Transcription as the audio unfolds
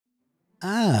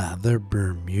The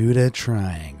Bermuda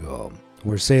Triangle,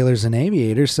 where sailors and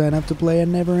aviators sign up to play a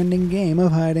never-ending game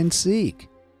of hide-and-seek.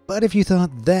 But if you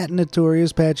thought that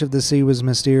notorious patch of the sea was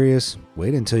mysterious,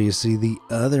 wait until you see the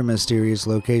other mysterious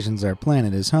locations our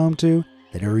planet is home to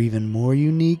that are even more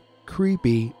unique,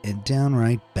 creepy, and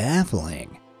downright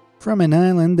baffling. From an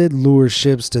island that lures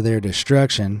ships to their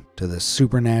destruction, to the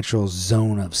supernatural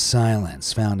zone of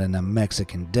silence found in a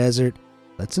Mexican desert,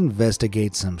 let's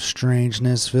investigate some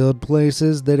strangeness-filled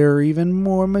places that are even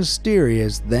more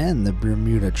mysterious than the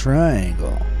Bermuda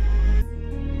Triangle.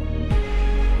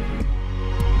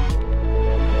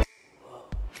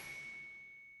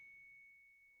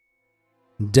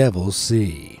 Devil's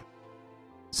Sea.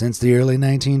 Since the early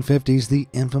 1950s, the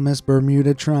infamous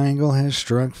Bermuda Triangle has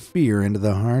struck fear into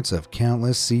the hearts of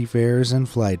countless seafarers and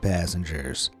flight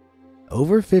passengers.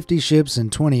 Over 50 ships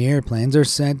and 20 airplanes are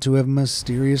said to have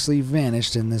mysteriously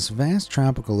vanished in this vast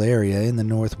tropical area in the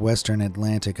northwestern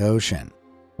Atlantic Ocean.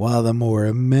 While the more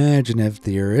imaginative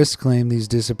theorists claim these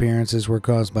disappearances were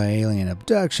caused by alien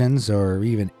abductions or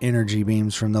even energy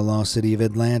beams from the lost city of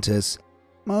Atlantis,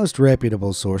 most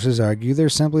reputable sources argue they're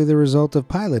simply the result of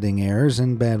piloting errors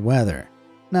and bad weather.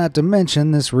 Not to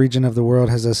mention, this region of the world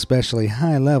has especially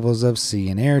high levels of sea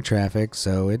and air traffic,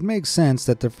 so it makes sense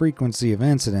that the frequency of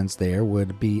incidents there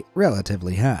would be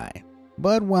relatively high.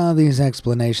 But while these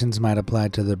explanations might apply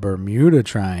to the Bermuda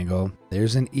Triangle,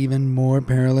 there's an even more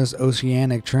perilous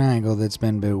oceanic triangle that's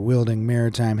been bewildering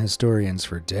maritime historians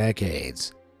for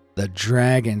decades. The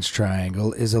Dragon's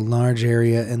Triangle is a large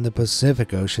area in the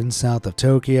Pacific Ocean south of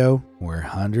Tokyo, where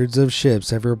hundreds of ships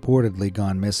have reportedly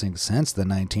gone missing since the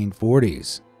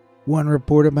 1940s. One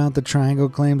report about the triangle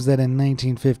claims that in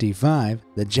 1955,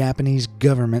 the Japanese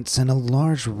government sent a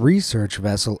large research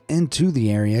vessel into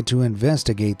the area to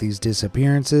investigate these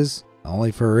disappearances,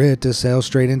 only for it to sail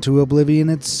straight into oblivion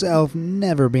itself,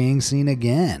 never being seen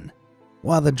again.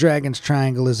 While the Dragon's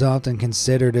Triangle is often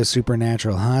considered a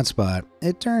supernatural hotspot,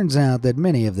 it turns out that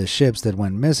many of the ships that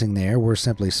went missing there were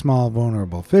simply small,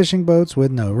 vulnerable fishing boats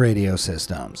with no radio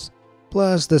systems.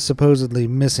 Plus, the supposedly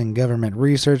missing government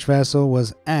research vessel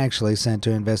was actually sent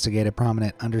to investigate a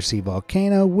prominent undersea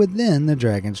volcano within the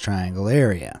Dragon's Triangle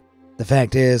area. The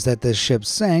fact is that this ship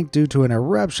sank due to an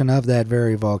eruption of that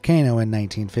very volcano in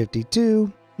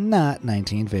 1952, not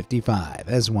 1955,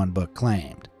 as one book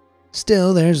claimed.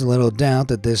 Still, there's little doubt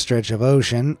that this stretch of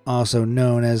ocean, also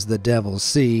known as the Devil's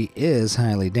Sea, is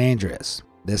highly dangerous.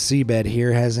 The seabed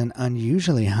here has an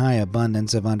unusually high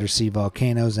abundance of undersea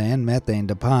volcanoes and methane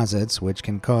deposits, which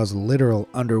can cause literal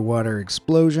underwater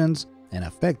explosions and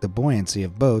affect the buoyancy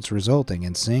of boats, resulting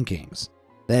in sinkings.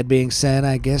 That being said,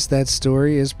 I guess that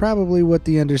story is probably what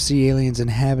the undersea aliens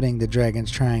inhabiting the Dragon's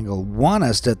Triangle want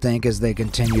us to think as they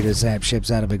continue to zap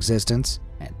ships out of existence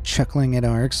and chuckling at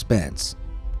our expense.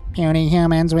 Puny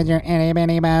humans with your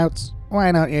itty-bitty boats,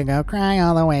 why don't you go cry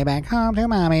all the way back home to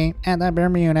mommy at the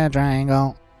Bermuda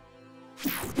Triangle?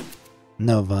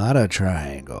 Nevada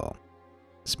Triangle.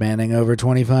 Spanning over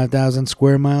 25,000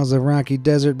 square miles of rocky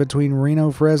desert between Reno,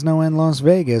 Fresno, and Las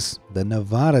Vegas, the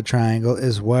Nevada Triangle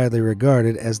is widely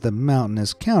regarded as the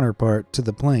mountainous counterpart to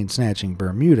the plane-snatching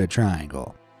Bermuda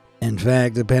Triangle. In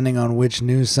fact, depending on which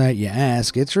news site you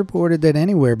ask, it's reported that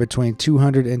anywhere between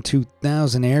 200 and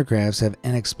 2,000 aircrafts have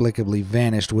inexplicably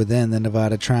vanished within the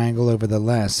Nevada Triangle over the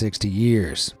last 60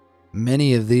 years.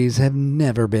 Many of these have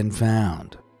never been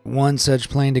found. One such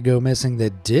plane to go missing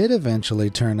that did eventually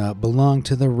turn up belonged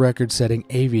to the record-setting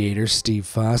aviator Steve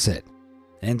Fawcett.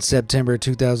 In September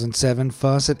 2007,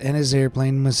 Fawcett and his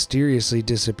airplane mysteriously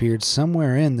disappeared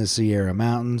somewhere in the Sierra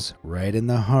Mountains, right in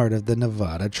the heart of the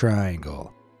Nevada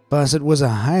Triangle. Fawcett was a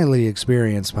highly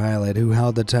experienced pilot who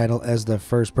held the title as the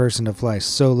first person to fly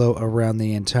solo around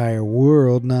the entire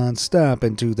world non-stop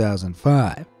in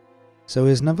 2005, so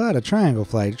his Nevada Triangle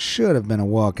flight should have been a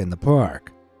walk in the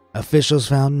park. Officials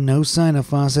found no sign of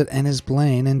Fawcett and his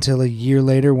plane until a year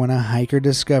later when a hiker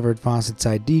discovered Fawcett's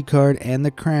ID card and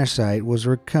the crash site was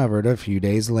recovered a few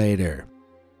days later.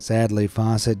 Sadly,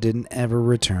 Fawcett didn't ever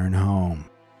return home.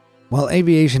 While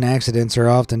aviation accidents are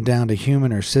often down to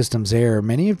human or systems error,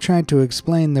 many have tried to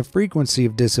explain the frequency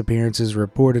of disappearances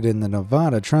reported in the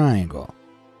Nevada Triangle.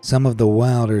 Some of the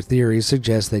wilder theories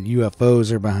suggest that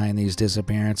UFOs are behind these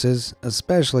disappearances,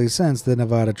 especially since the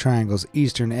Nevada Triangle's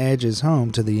eastern edge is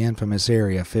home to the infamous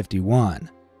Area 51.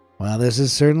 While this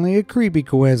is certainly a creepy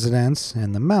coincidence,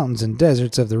 and the mountains and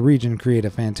deserts of the region create a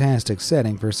fantastic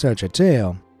setting for such a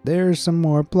tale, there are some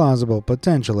more plausible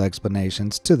potential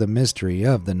explanations to the mystery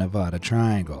of the Nevada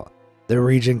Triangle. The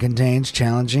region contains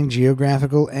challenging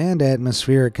geographical and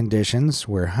atmospheric conditions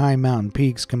where high mountain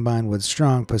peaks combine with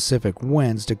strong Pacific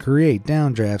winds to create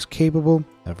downdrafts capable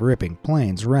of ripping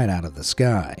planes right out of the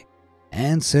sky.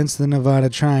 And since the Bermuda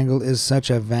Triangle is such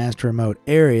a vast remote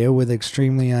area with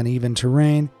extremely uneven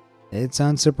terrain, it's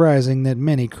unsurprising that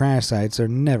many crash sites are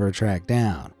never tracked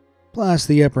down. Plus,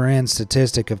 the upper end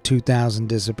statistic of 2,000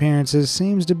 disappearances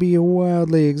seems to be a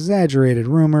wildly exaggerated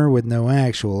rumor with no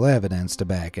actual evidence to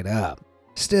back it up.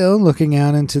 Still, looking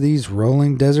out into these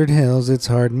rolling desert hills, it's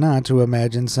hard not to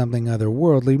imagine something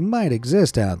otherworldly might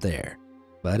exist out there.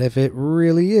 But if it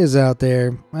really is out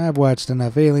there, I've watched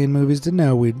enough alien movies to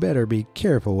know we'd better be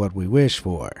careful what we wish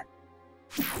for.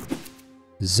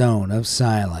 Zone of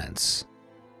Silence.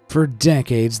 For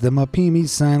decades, the Mapimi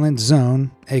Silent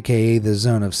Zone, aka the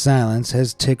Zone of Silence,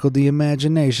 has tickled the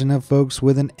imagination of folks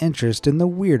with an interest in the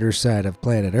weirder side of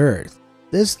planet Earth.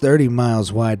 This 30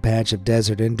 miles wide patch of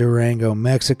desert in Durango,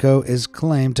 Mexico is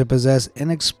claimed to possess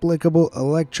inexplicable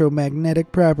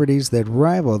electromagnetic properties that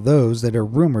rival those that are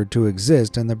rumored to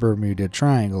exist in the Bermuda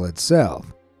Triangle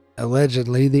itself.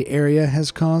 Allegedly, the area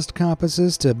has caused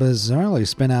compasses to bizarrely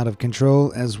spin out of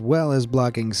control, as well as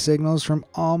blocking signals from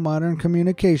all modern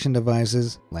communication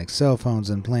devices like cell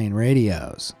phones and plane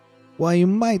radios. While you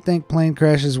might think plane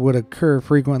crashes would occur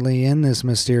frequently in this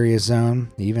mysterious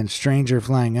zone, even stranger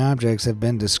flying objects have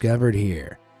been discovered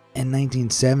here. In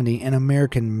 1970, an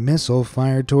American missile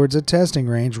fired towards a testing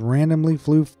range randomly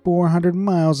flew 400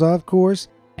 miles off course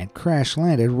and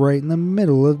crash-landed right in the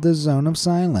middle of the Zone of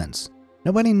Silence.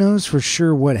 Nobody knows for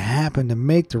sure what happened to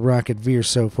make the rocket veer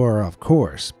so far off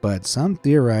course, but some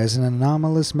theorize an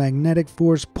anomalous magnetic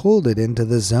force pulled it into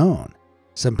the zone.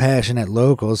 Some passionate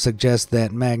locals suggest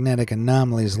that magnetic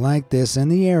anomalies like this in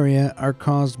the area are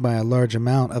caused by a large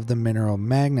amount of the mineral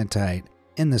magnetite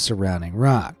in the surrounding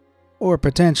rock, or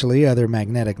potentially other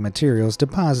magnetic materials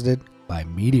deposited by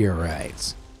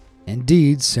meteorites.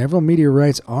 Indeed, several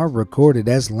meteorites are recorded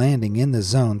as landing in the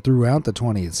zone throughout the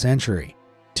 20th century,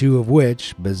 two of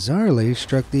which, bizarrely,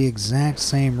 struck the exact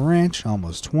same ranch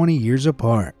almost 20 years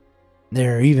apart.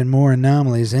 There are even more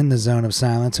anomalies in the Zone of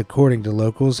Silence according to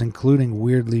locals, including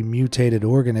weirdly mutated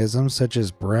organisms such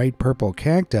as bright purple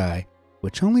cacti,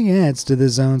 which only adds to the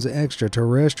zone's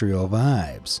extraterrestrial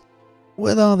vibes.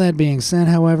 With all that being said,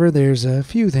 however, there's a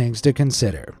few things to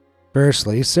consider.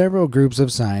 Firstly, several groups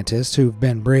of scientists who've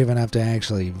been brave enough to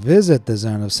actually visit the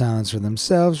Zone of Silence for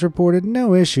themselves reported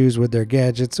no issues with their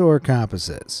gadgets or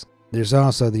compasses. There's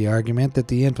also the argument that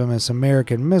the infamous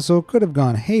American missile could have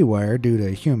gone haywire due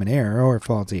to human error or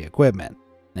faulty equipment.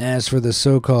 As for the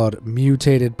so-called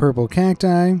mutated purple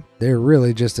cacti, they're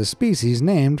really just a species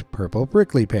named purple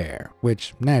prickly pear,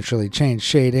 which naturally change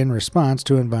shade in response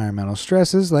to environmental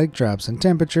stresses like drops in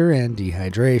temperature and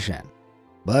dehydration.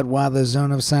 But while the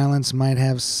Zone of Silence might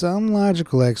have some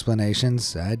logical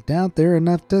explanations, I doubt they're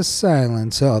enough to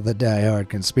silence all the die-hard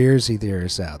conspiracy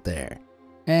theorists out there.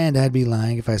 And I'd be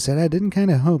lying if I said I didn't kind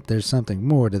of hope there's something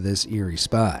more to this eerie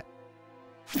spot.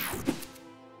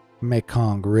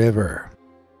 Mekong River.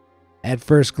 At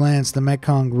first glance, the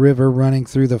Mekong River running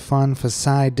through the Phon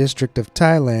Phasai district of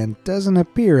Thailand doesn't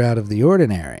appear out of the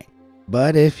ordinary.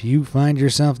 But if you find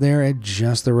yourself there at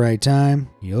just the right time,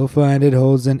 you'll find it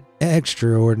holds an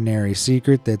extraordinary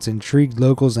secret that's intrigued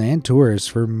locals and tourists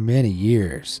for many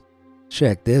years.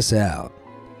 Check this out.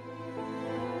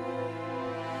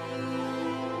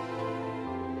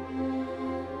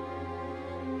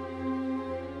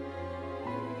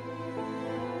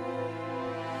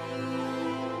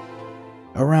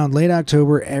 Around late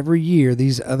October every year,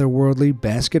 these otherworldly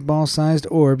basketball-sized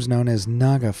orbs known as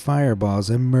Naga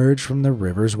fireballs emerge from the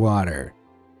river's water.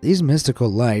 These mystical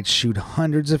lights shoot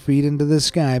hundreds of feet into the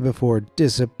sky before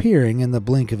disappearing in the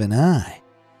blink of an eye.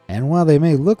 And while they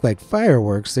may look like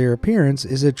fireworks, their appearance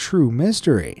is a true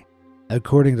mystery.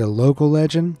 According to local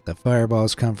legend, the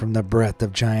fireballs come from the breath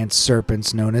of giant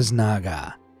serpents known as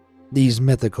Naga. These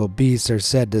mythical beasts are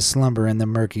said to slumber in the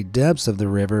murky depths of the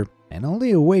river and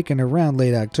only awaken around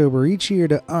late October each year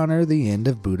to honor the end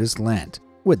of Buddhist Lent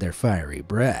with their fiery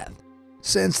breath.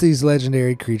 Since these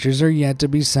legendary creatures are yet to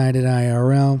be sighted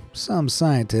IRL, some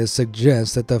scientists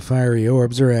suggest that the fiery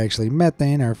orbs are actually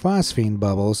methane or phosphine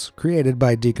bubbles created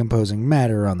by decomposing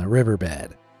matter on the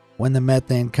riverbed. When the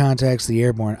methane contacts the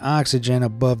airborne oxygen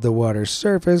above the water's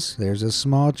surface, there's a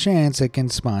small chance it can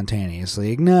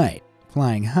spontaneously ignite,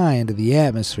 flying high into the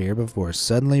atmosphere before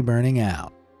suddenly burning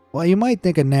out. While you might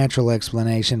think a natural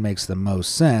explanation makes the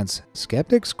most sense,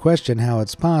 skeptics question how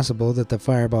it's possible that the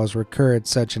fireballs recur at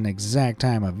such an exact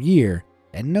time of year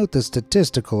and note the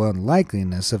statistical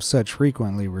unlikeliness of such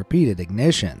frequently repeated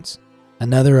ignitions.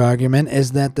 Another argument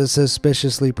is that the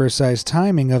suspiciously precise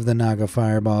timing of the Naga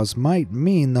fireballs might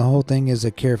mean the whole thing is a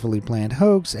carefully planned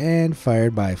hoax and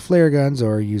fired by flare guns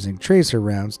or using tracer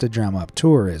rounds to drum up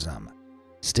tourism.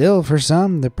 Still, for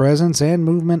some, the presence and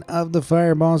movement of the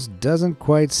fireballs doesn't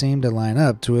quite seem to line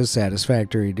up to a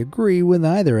satisfactory degree with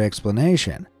either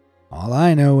explanation. All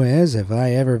I know is, if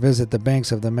I ever visit the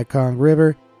banks of the Mekong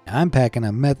River, I'm packing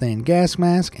a methane gas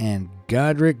mask and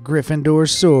Godric Gryffindor's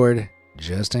sword,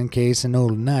 just in case an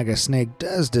old Naga snake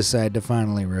does decide to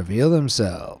finally reveal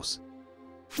themselves.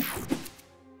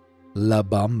 La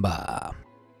Bamba.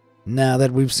 Now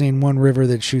that we've seen one river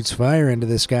that shoots fire into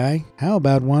the sky, how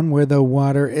about one where the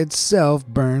water itself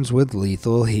burns with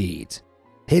lethal heat?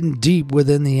 Hidden deep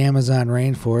within the Amazon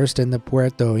rainforest in the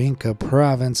Puerto Inca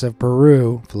province of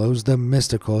Peru flows the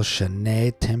mystical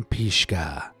Shanay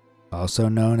Tempishka, also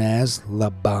known as La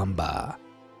Bamba.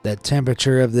 The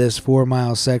temperature of this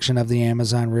 4-mile section of the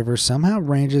Amazon River somehow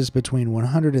ranges between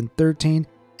 113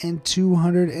 and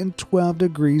 212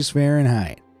 degrees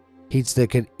Fahrenheit, heats that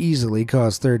could easily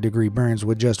cause third-degree burns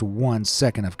with just 1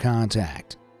 second of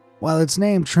contact. While its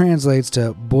name translates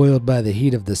to boiled by the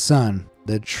heat of the sun,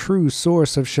 the true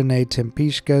source of Shanay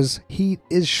Tempishka's heat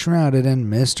is shrouded in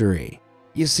mystery.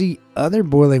 You see, other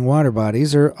boiling water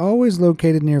bodies are always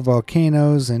located near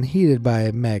volcanoes and heated by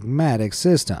magmatic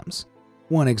systems.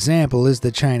 One example is the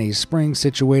Chinese spring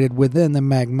situated within the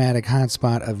magmatic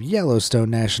hotspot of Yellowstone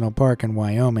National Park in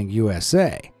Wyoming,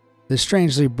 USA. The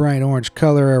strangely bright orange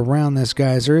color around this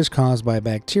geyser is caused by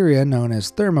bacteria known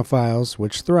as thermophiles,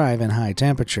 which thrive in high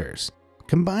temperatures.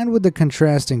 Combined with the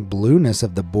contrasting blueness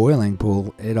of the boiling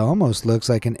pool, it almost looks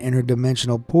like an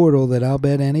interdimensional portal that I'll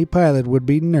bet any pilot would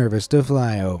be nervous to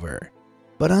fly over.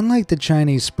 But unlike the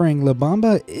Chinese spring, La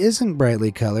Bamba isn't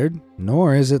brightly colored,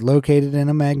 nor is it located in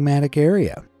a magmatic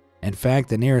area. In fact,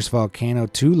 the nearest volcano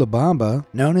to La Bamba,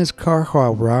 known as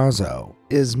Carhuairazo,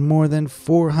 is more than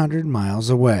 400 miles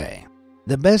away.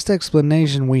 The best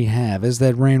explanation we have is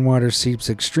that rainwater seeps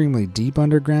extremely deep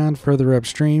underground further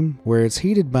upstream, where it's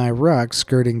heated by rocks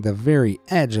skirting the very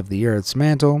edge of the Earth's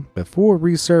mantle before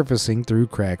resurfacing through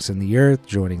cracks in the earth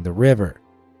joining the river.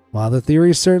 While the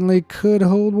theory certainly could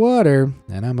hold water,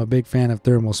 and I'm a big fan of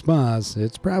thermal spas,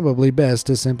 it's probably best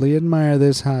to simply admire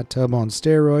this hot tub on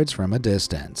steroids from a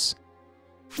distance.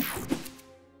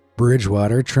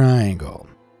 Bridgewater Triangle.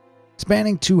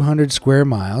 Spanning 200 square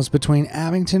miles between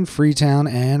Abington, Freetown,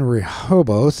 and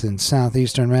Rehoboth in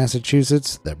southeastern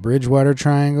Massachusetts, the Bridgewater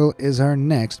Triangle is our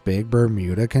next big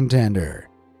Bermuda contender.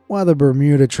 While the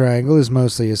Bermuda Triangle is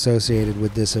mostly associated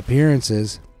with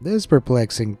disappearances, this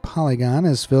perplexing polygon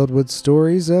is filled with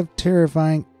stories of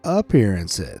terrifying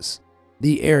appearances.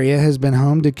 The area has been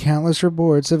home to countless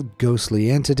reports of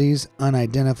ghostly entities,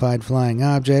 unidentified flying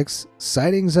objects,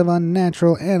 sightings of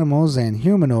unnatural animals and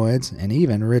humanoids, and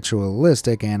even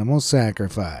ritualistic animal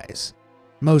sacrifice.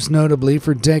 Most notably,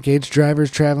 for decades, drivers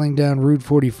traveling down Route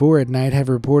 44 at night have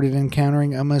reported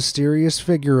encountering a mysterious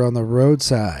figure on the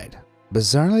roadside.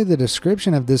 Bizarrely, the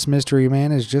description of this mystery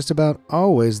man is just about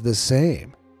always the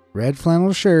same. Red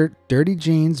flannel shirt, dirty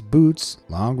jeans, boots,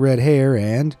 long red hair,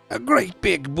 and a great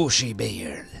big bushy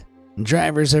beard.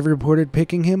 Drivers have reported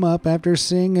picking him up after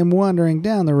seeing him wandering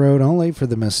down the road, only for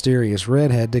the mysterious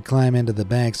redhead to climb into the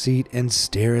back seat and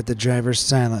stare at the driver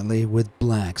silently with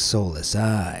black, soulless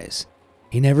eyes.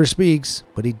 He never speaks,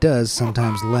 but he does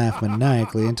sometimes laugh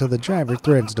maniacally until the driver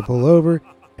threatens to pull over,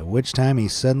 at which time he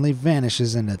suddenly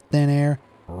vanishes into thin air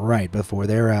right before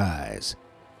their eyes.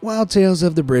 While tales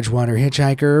of the Bridgewater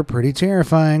hitchhiker are pretty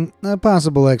terrifying, a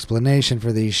possible explanation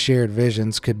for these shared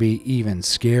visions could be even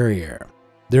scarier.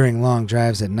 During long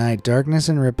drives at night, darkness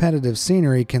and repetitive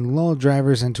scenery can lull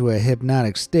drivers into a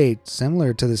hypnotic state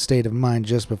similar to the state of mind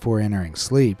just before entering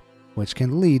sleep, which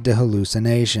can lead to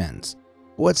hallucinations.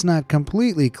 What's not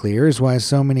completely clear is why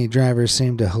so many drivers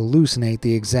seem to hallucinate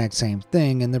the exact same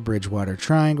thing in the Bridgewater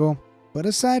Triangle. But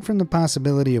aside from the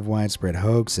possibility of widespread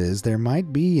hoaxes, there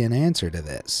might be an answer to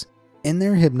this. In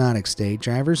their hypnotic state,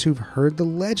 drivers who've heard the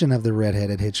legend of the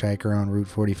red-headed hitchhiker on Route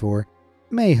 44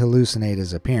 may hallucinate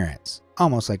his appearance,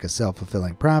 almost like a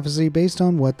self-fulfilling prophecy based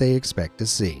on what they expect to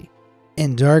see.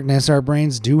 In darkness, our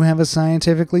brains do have a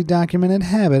scientifically documented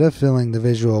habit of filling the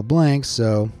visual blanks,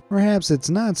 so perhaps it's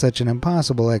not such an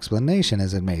impossible explanation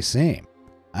as it may seem.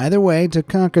 Either way, to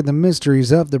conquer the mysteries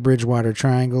of the Bridgewater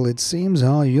Triangle, it seems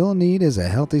all you'll need is a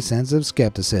healthy sense of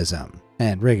skepticism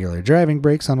and regular driving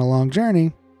breaks on a long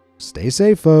journey. Stay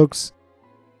safe, folks.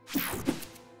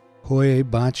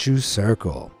 Hoia-Baciu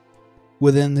Circle.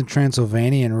 Within the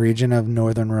Transylvanian region of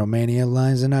northern Romania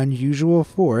lies an unusual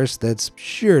forest that's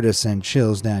sure to send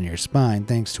chills down your spine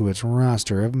thanks to its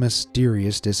roster of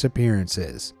mysterious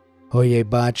disappearances.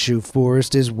 Hoyebachu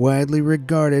Forest is widely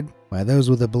regarded by those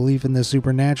with a belief in the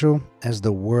supernatural as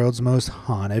the world's most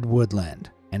haunted woodland,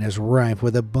 and is rife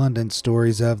with abundant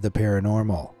stories of the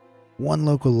paranormal. One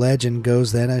local legend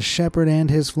goes that a shepherd and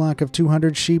his flock of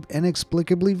 200 sheep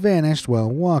inexplicably vanished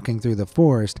while walking through the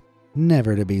forest,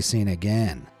 never to be seen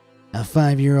again. A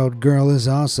 5-year-old girl is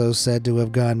also said to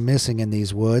have gone missing in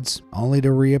these woods, only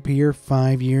to reappear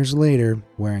 5 years later,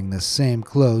 wearing the same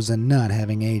clothes and not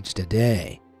having aged a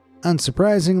day.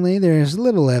 Unsurprisingly, there is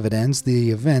little evidence the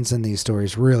events in these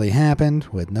stories really happened,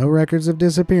 with no records of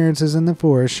disappearances in the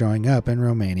forest showing up in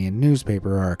Romanian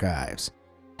newspaper archives.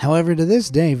 However, to this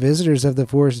day, visitors of the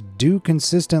forest do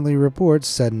consistently report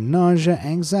sudden nausea,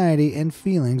 anxiety, and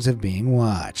feelings of being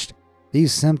watched.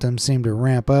 These symptoms seem to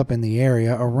ramp up in the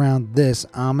area around this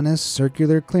ominous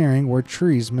circular clearing where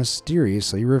trees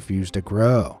mysteriously refuse to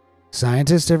grow.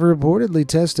 Scientists have reportedly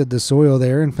tested the soil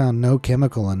there and found no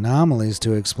chemical anomalies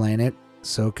to explain it,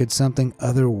 so could something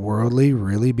otherworldly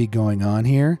really be going on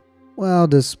here? Well,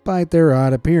 despite their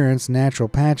odd appearance, natural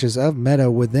patches of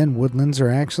meadow within woodlands are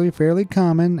actually fairly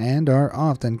common and are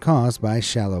often caused by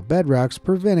shallow bedrocks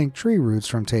preventing tree roots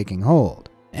from taking hold.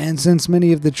 And since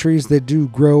many of the trees that do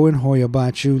grow in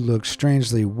Hoyebachu look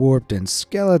strangely warped and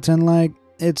skeleton-like,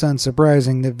 it's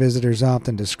unsurprising that visitors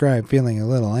often describe feeling a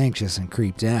little anxious and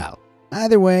creeped out.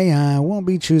 Either way, I won't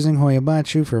be choosing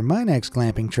Hoyebachu for my next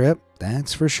glamping trip,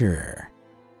 that's for sure.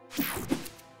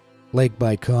 Lake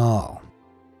Baikal.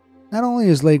 Not only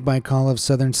is Lake Baikal of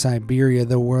southern Siberia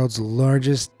the world's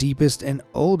largest, deepest, and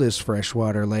oldest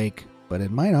freshwater lake, but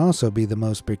it might also be the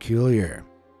most peculiar.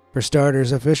 For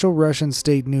starters, official Russian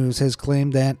state news has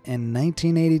claimed that in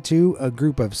 1982, a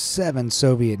group of 7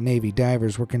 Soviet Navy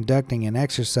divers were conducting an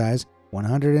exercise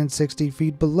 160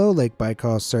 feet below Lake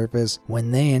Baikal's surface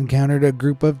when they encountered a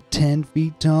group of 10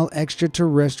 feet tall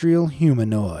extraterrestrial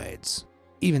humanoids.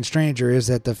 Even stranger is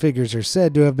that the figures are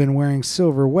said to have been wearing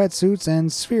silver wetsuits and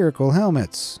spherical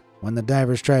helmets. When the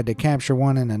divers tried to capture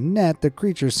one in a net, the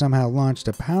creature somehow launched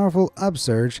a powerful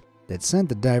upsurge that sent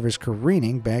the divers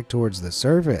careening back towards the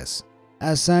surface.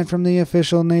 Aside from the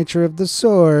official nature of the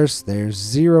source, there's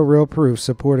zero real proof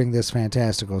supporting this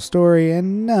fantastical story,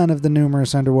 and none of the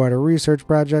numerous underwater research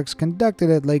projects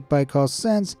conducted at Lake Baikal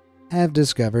since have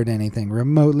discovered anything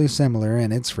remotely similar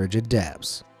in its frigid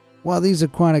depths. While these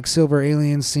aquatic silver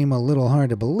aliens seem a little hard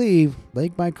to believe,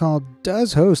 Lake Baikal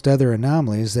does host other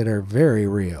anomalies that are very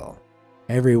real.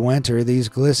 Every winter, these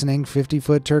glistening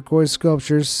 50-foot turquoise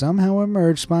sculptures somehow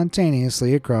emerge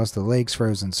spontaneously across the lake's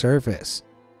frozen surface.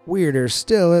 Weirder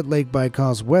still, at Lake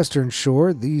Baikal's western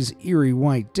shore, these eerie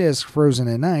white discs frozen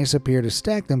in ice appear to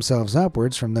stack themselves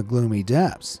upwards from the gloomy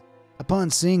depths. Upon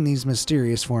seeing these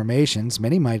mysterious formations,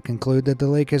 many might conclude that the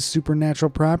lake has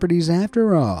supernatural properties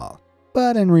after all.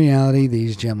 But in reality,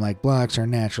 these gem-like blocks are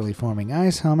naturally forming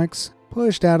ice hummocks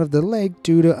pushed out of the lake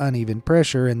due to uneven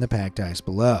pressure in the packed ice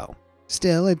below.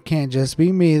 Still, it can't just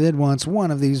be me that wants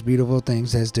one of these beautiful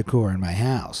things as decor in my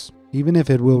house, even if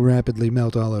it will rapidly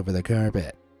melt all over the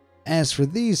carpet. As for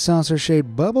these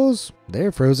saucer-shaped bubbles,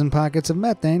 they're frozen pockets of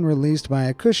methane released by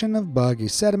a cushion of boggy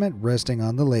sediment resting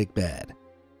on the lake bed.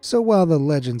 So while the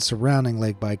legends surrounding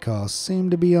Lake Baikal seem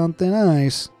to be on thin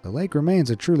ice, the lake remains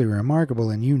a truly remarkable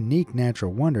and unique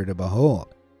natural wonder to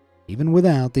behold, even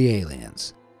without the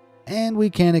aliens. And we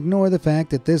can't ignore the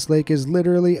fact that this lake is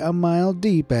literally a mile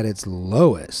deep at its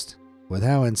lowest. With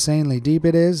how insanely deep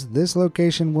it is, this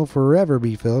location will forever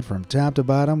be filled from top to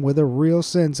bottom with a real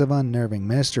sense of unnerving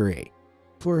mystery.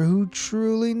 For who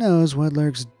truly knows what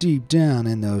lurks deep down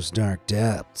in those dark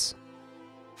depths?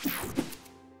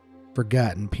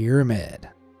 Forgotten Pyramid.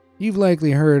 You've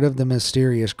likely heard of the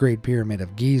mysterious Great Pyramid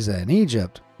of Giza in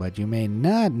Egypt, but you may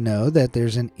not know that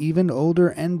there's an even older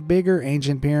and bigger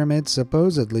ancient pyramid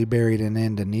supposedly buried in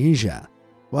Indonesia.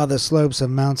 While the slopes of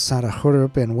Mount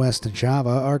Sadahurup in West Java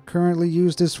are currently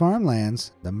used as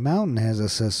farmlands, the mountain has a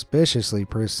suspiciously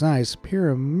precise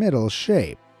pyramidal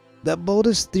shape. The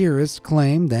boldest theorists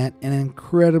claim that an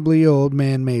incredibly old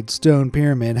man-made stone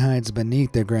pyramid hides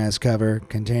beneath the grass cover,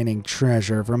 containing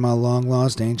treasure from a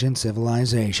long-lost ancient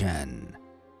civilization.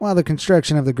 While the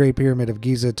construction of the Great Pyramid of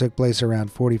Giza took place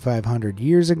around 4,500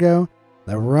 years ago,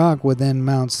 the rock within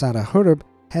Mount Sadahurup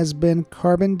has been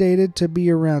carbon dated to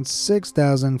be around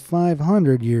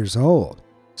 6,500 years old.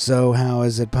 So how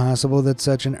is it possible that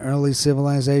such an early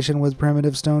civilization with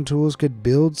primitive stone tools could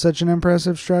build such an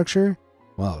impressive structure?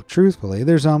 Well, truthfully,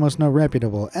 there's almost no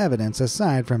reputable evidence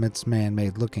aside from its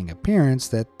man-made looking appearance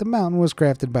that the mountain was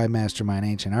crafted by mastermind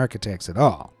ancient architects at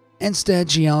all. Instead,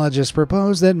 geologists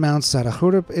propose that Mount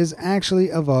Sadahurup is actually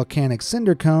a volcanic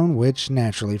cinder cone which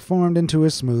naturally formed into a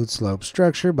smooth slope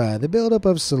structure by the buildup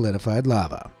of solidified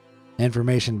lava.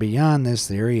 Information beyond this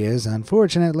theory is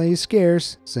unfortunately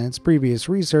scarce, since previous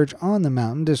research on the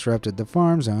mountain disrupted the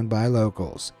farms owned by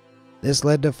locals. This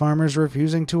led to farmers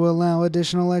refusing to allow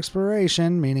additional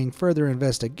exploration, meaning further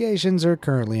investigations are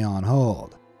currently on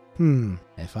hold.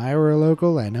 If I were a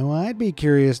local, I know I'd be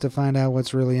curious to find out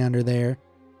what's really under there,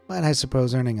 but I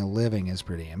suppose earning a living is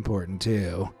pretty important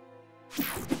too.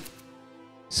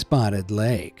 Spotted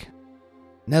Lake.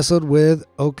 Nestled with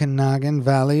Okanagan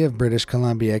Valley of British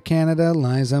Columbia, Canada,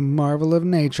 lies a marvel of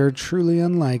nature truly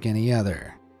unlike any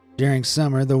other. During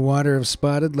summer, the water of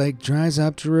Spotted Lake dries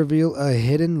up to reveal a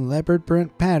hidden leopard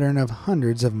print pattern of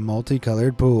hundreds of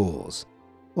multicolored pools.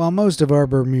 While most of our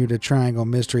Bermuda Triangle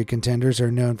mystery contenders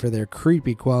are known for their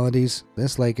creepy qualities,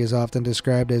 this lake is often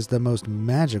described as the most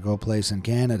magical place in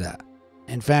Canada.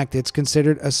 In fact, it's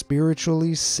considered a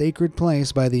spiritually sacred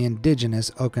place by the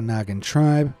indigenous Okanagan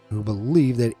tribe, who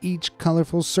believe that each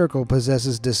colorful circle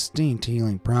possesses distinct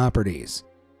healing properties.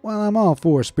 While I'm all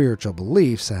for spiritual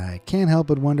beliefs, I can't help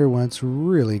but wonder what's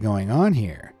really going on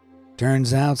here.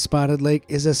 Turns out Spotted Lake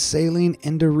is a saline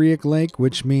endorheic lake,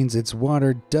 which means its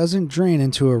water doesn't drain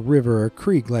into a river or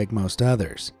creek like most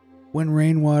others. When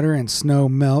rainwater and snow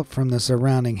melt from the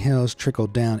surrounding hills trickle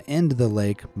down into the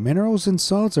lake, minerals and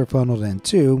salts are funneled in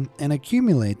too and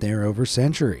accumulate there over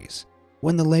centuries.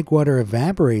 When the lake water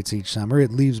evaporates each summer,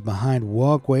 it leaves behind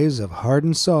walkways of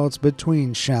hardened salts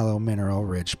between shallow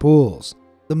mineral-rich pools.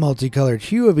 The multicolored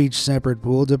hue of each separate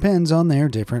pool depends on their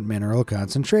different mineral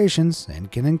concentrations and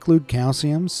can include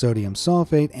calcium, sodium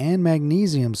sulfate, and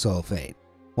magnesium sulfate.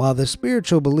 While the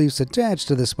spiritual beliefs attached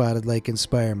to the Spotted Lake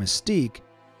inspire mystique,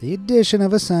 the addition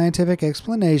of a scientific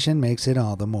explanation makes it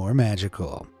all the more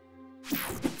magical.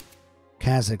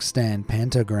 Kazakhstan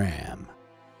Pentagram.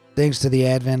 Thanks to the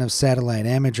advent of satellite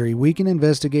imagery, we can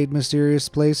investigate mysterious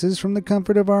places from the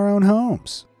comfort of our own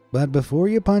homes. But before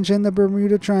you punch in the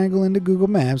Bermuda Triangle into Google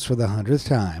Maps for the 100th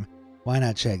time, why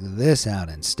not check this out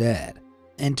instead?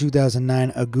 In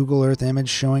 2009, a Google Earth image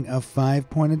showing a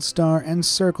 5-pointed star and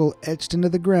circle etched into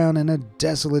the ground in a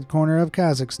desolate corner of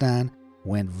Kazakhstan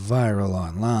went viral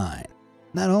online.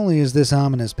 Not only is this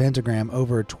ominous pentagram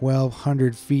over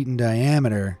 1,200 feet in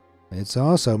diameter, it's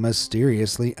also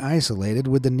mysteriously isolated,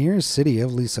 with the nearest city of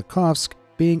Lysychovsk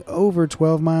being over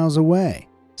 12 miles away.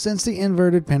 Since the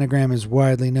inverted pentagram is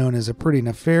widely known as a pretty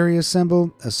nefarious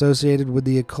symbol associated with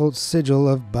the occult sigil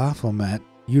of Baphomet,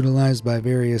 utilized by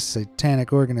various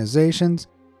satanic organizations,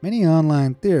 many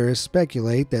online theorists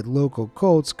speculate that local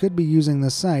cults could be using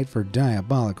the site for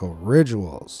diabolical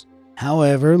rituals.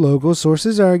 However, local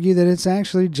sources argue that it's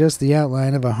actually just the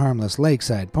outline of a harmless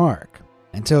lakeside park.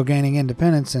 Until gaining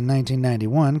independence in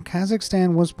 1991,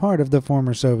 Kazakhstan was part of the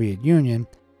former Soviet Union,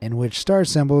 in which star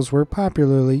symbols were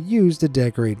popularly used to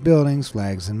decorate buildings,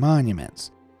 flags, and monuments.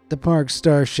 The park's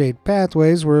star-shaped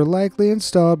pathways were likely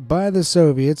installed by the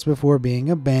Soviets before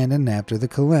being abandoned after the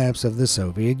collapse of the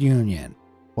Soviet Union.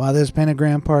 While this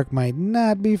pentagram park might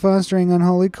not be fostering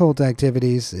unholy cult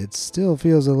activities, it still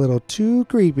feels a little too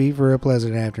creepy for a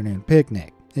pleasant afternoon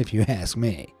picnic, if you ask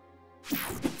me.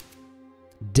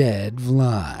 Dead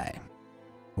fly.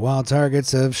 While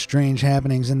targets of strange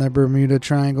happenings in the Bermuda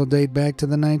Triangle date back to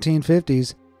the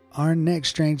 1950s, our next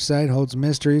strange site holds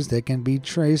mysteries that can be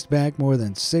traced back more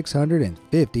than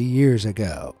 650 years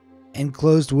ago.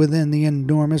 Enclosed within the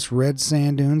enormous red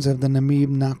sand dunes of the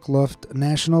Namib-Naukluft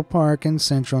National Park in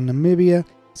central Namibia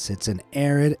sits an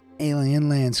arid, alien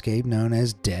landscape known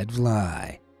as Dead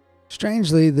Fly.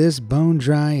 Strangely, this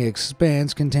bone-dry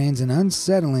expanse contains an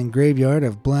unsettling graveyard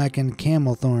of blackened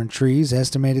camelthorn trees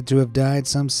estimated to have died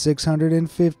some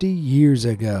 650 years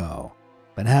ago.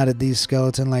 But how did these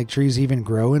skeleton-like trees even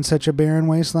grow in such a barren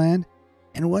wasteland?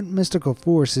 And what mystical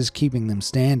force is keeping them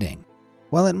standing?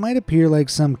 While it might appear like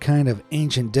some kind of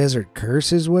ancient desert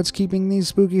curse is what's keeping these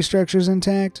spooky structures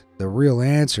intact, the real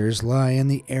answers lie in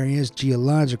the area's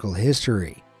geological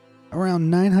history. Around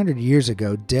 900 years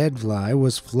ago, Dead Fly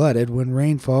was flooded when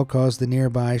rainfall caused the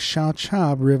nearby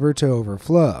Shauchab River to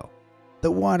overflow.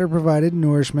 The water provided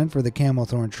nourishment for the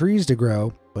camelthorn trees to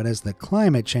grow, but as the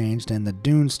climate changed and the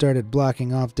dunes started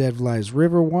blocking off Dead Fly's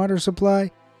river water supply,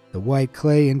 the white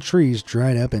clay and trees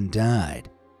dried up and died.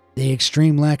 The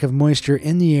extreme lack of moisture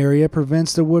in the area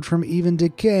prevents the wood from even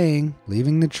decaying,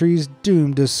 leaving the trees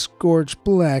doomed to scorch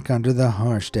black under the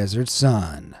harsh desert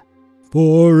sun.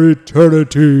 For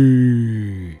eternity!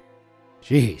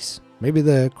 Jeez, maybe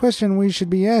the question we should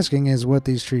be asking is what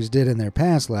these trees did in their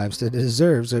past lives to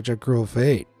deserve such a cruel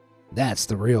fate. That's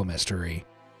the real mystery.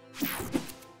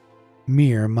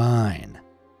 Mir Mine.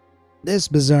 This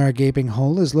bizarre gaping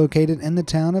hole is located in the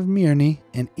town of Mirny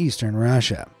in eastern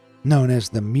Russia. Known as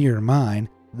the Mir Mine,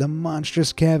 The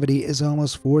monstrous cavity is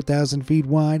almost 4,000 feet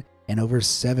wide and over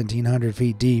 1,700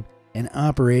 feet deep, and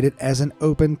operated as an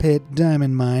open-pit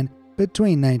diamond mine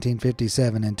between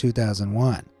 1957 and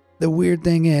 2001. The weird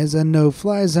thing is, a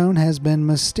no-fly zone has been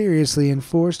mysteriously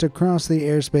enforced across the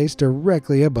airspace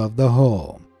directly above the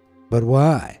hole. But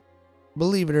why?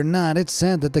 Believe it or not, it's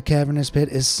said that the cavernous pit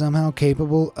is somehow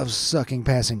capable of sucking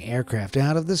passing aircraft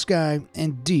out of the sky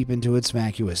and deep into its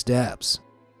vacuous depths.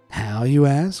 How, you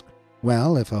ask?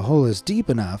 Well, if a hole is deep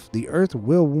enough, the Earth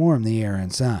will warm the air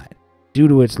inside. Due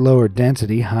to its lower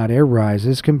density, hot air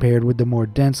rises compared with the more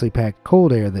densely packed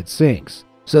cold air that sinks.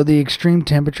 So the extreme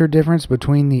temperature difference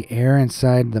between the air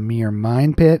inside the mere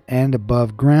mine pit and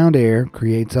above ground air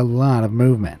creates a lot of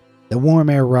movement. The warm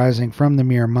air rising from the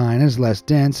mere mine is less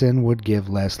dense and would give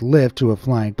less lift to a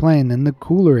flying plane than the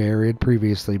cooler air it had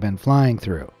previously been flying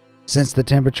through. Since the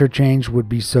temperature change would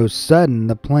be so sudden,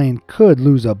 the plane could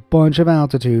lose a bunch of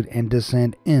altitude and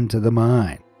descend into the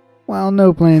mine. While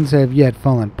no planes have yet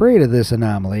fallen prey to this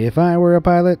anomaly, if I were a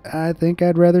pilot, I think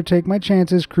I'd rather take my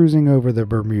chances cruising over the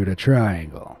Bermuda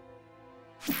Triangle.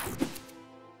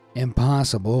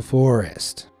 Impossible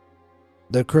Forest.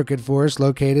 The Crooked Forest,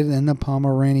 located in the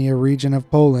Pomerania region of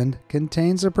Poland,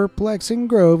 contains a perplexing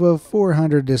grove of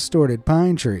 400 distorted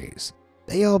pine trees.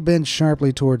 They all bend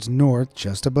sharply towards north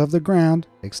just above the ground,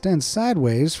 extend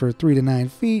sideways for 3 to 9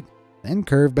 feet, then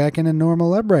curve back into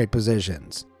normal upright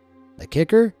positions. The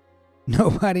kicker?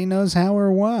 Nobody knows how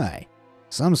or why.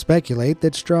 Some speculate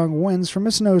that strong winds from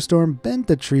a snowstorm bent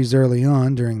the trees early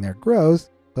on during their growth,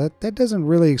 but that doesn't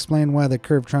really explain why the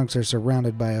curved trunks are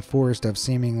surrounded by a forest of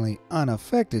seemingly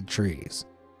unaffected trees.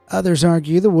 Others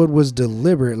argue the wood was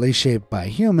deliberately shaped by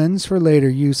humans for later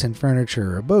use in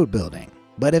furniture or boat building.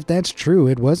 But if that's true,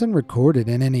 it wasn't recorded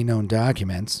in any known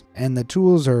documents, and the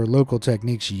tools or local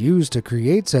techniques used to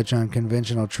create such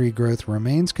unconventional tree growth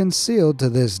remains concealed to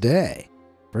this day.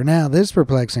 For now, this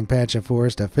perplexing patch of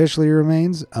forest officially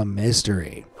remains a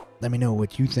mystery. Let me know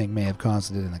what you think may have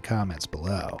caused it in the comments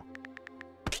below.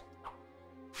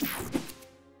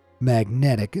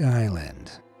 Magnetic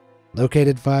Island.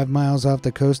 Located 5 miles off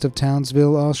the coast of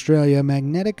Townsville, Australia,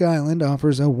 Magnetic Island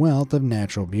offers a wealth of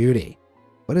natural beauty.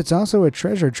 But it's also a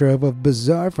treasure trove of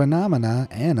bizarre phenomena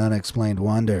and unexplained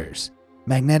wonders.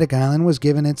 Magnetic Island was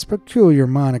given its peculiar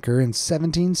moniker in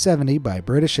 1770 by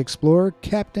British explorer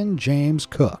Captain James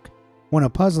Cook, when a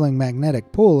puzzling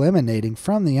magnetic pull emanating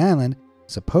from the island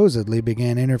supposedly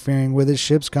began interfering with his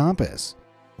ship's compass.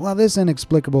 While this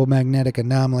inexplicable magnetic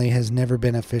anomaly has never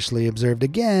been officially observed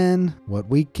again, what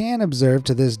we can observe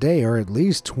to this day are at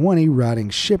least 20 rotting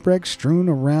shipwrecks strewn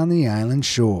around the island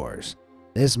shores.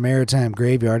 This maritime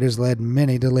graveyard has led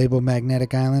many to label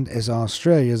Magnetic Island as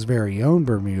Australia's very own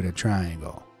Bermuda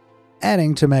Triangle.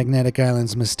 Adding to Magnetic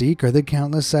Island's mystique are the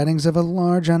countless sightings of a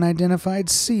large unidentified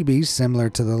sea beast similar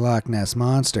to the Loch Ness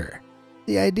Monster.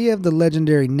 The idea of the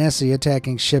legendary Nessie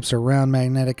attacking ships around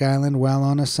Magnetic Island while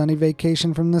on a sunny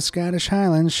vacation from the Scottish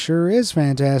Highlands sure is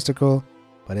fantastical,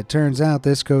 but it turns out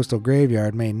this coastal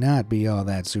graveyard may not be all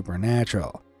that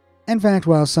supernatural. In fact,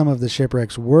 while some of the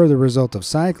shipwrecks were the result of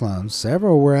cyclones,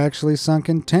 several were actually sunk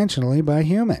intentionally by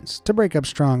humans to break up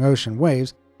strong ocean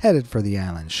waves headed for the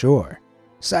island's shore.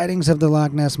 Sightings of the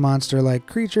Loch Ness Monster-like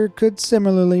creature could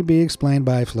similarly be explained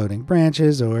by floating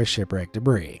branches or shipwreck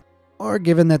debris. Or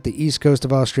given that the east coast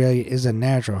of Australia is a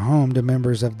natural home to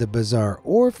members of the bizarre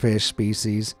oarfish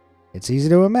species, it's easy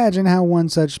to imagine how one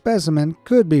such specimen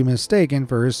could be mistaken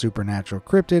for a supernatural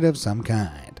cryptid of some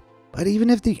kind. But even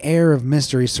if the air of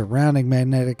mystery surrounding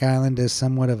Magnetic Island is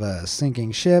somewhat of a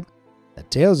sinking ship, the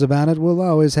tales about it will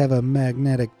always have a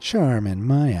magnetic charm in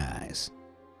my eyes.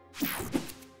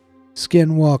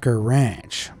 Skinwalker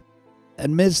Ranch.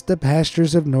 Amidst the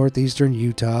pastures of northeastern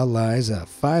Utah lies a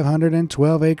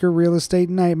 512-acre real estate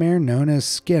nightmare known as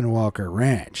Skinwalker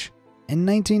Ranch. In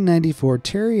 1994,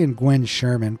 Terry and Gwen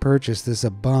Sherman purchased this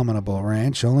abominable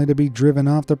ranch only to be driven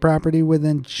off the property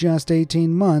within just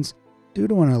 18 months due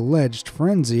to an alleged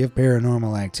frenzy of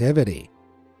paranormal activity.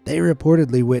 They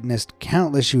reportedly witnessed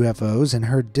countless UFOs and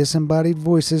heard disembodied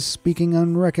voices speaking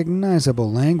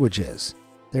unrecognizable languages.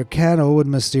 Their cattle would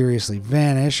mysteriously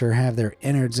vanish or have their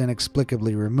innards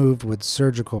inexplicably removed with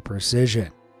surgical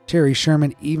precision. Terry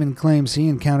Sherman even claims he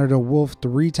encountered a wolf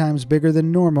 3 times bigger than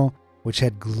normal, which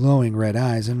had glowing red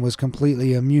eyes and was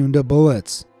completely immune to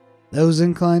bullets. Those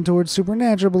inclined towards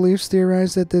supernatural beliefs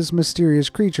theorize that this mysterious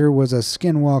creature was a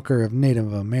skinwalker of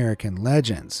Native American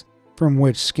legends, from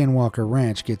which Skinwalker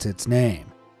Ranch gets its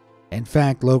name. In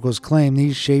fact, locals claim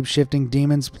these shape-shifting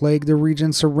demons plagued the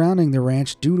region surrounding the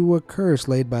ranch due to a curse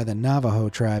laid by the Navajo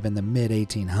tribe in the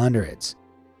mid-1800s.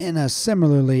 In a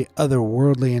similarly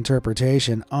otherworldly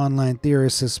interpretation, online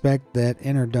theorists suspect that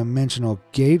interdimensional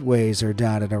gateways are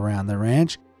dotted around the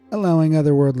ranch, allowing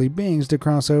otherworldly beings to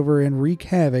cross over and wreak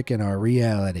havoc in our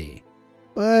reality.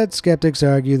 But skeptics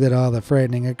argue that all the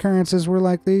frightening occurrences were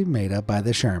likely made up by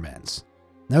the Shermans.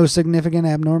 No significant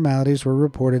abnormalities were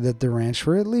reported at the ranch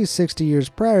for at least 60 years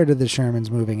prior to the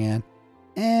Shermans moving in,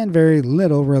 and very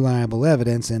little reliable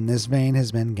evidence in this vein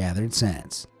has been gathered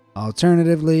since.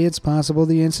 Alternatively, it's possible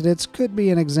the incidents could be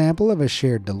an example of a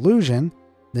shared delusion.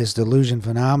 This delusion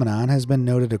phenomenon has been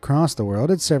noted across the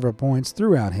world at several points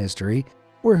throughout history,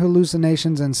 where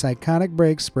hallucinations and psychotic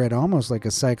breaks spread almost like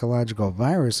a psychological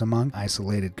virus among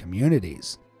isolated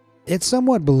communities. It's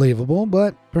somewhat believable,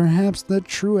 but perhaps the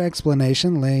true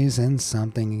explanation lays in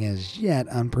something as yet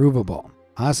unprovable.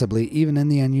 Possibly even in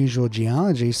the unusual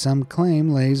geology some claim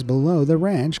lays below the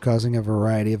ranch, causing a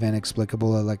variety of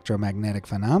inexplicable electromagnetic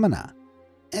phenomena.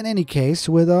 In any case,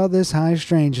 with all this high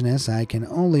strangeness, I can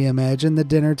only imagine the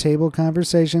dinner table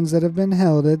conversations that have been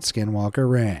held at Skinwalker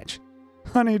Ranch.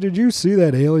 Honey, did you see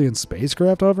that alien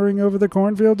spacecraft hovering over the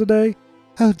cornfield today?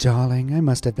 Oh, darling, I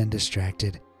must have been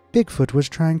distracted. Bigfoot was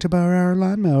trying to borrow our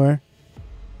lawnmower.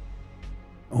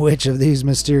 Which of these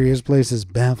mysterious places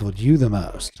baffled you the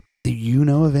most? Do you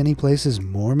know of any places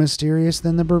more mysterious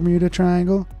than the Bermuda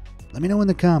Triangle? Let me know in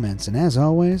the comments, and as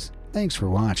always, thanks for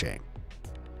watching.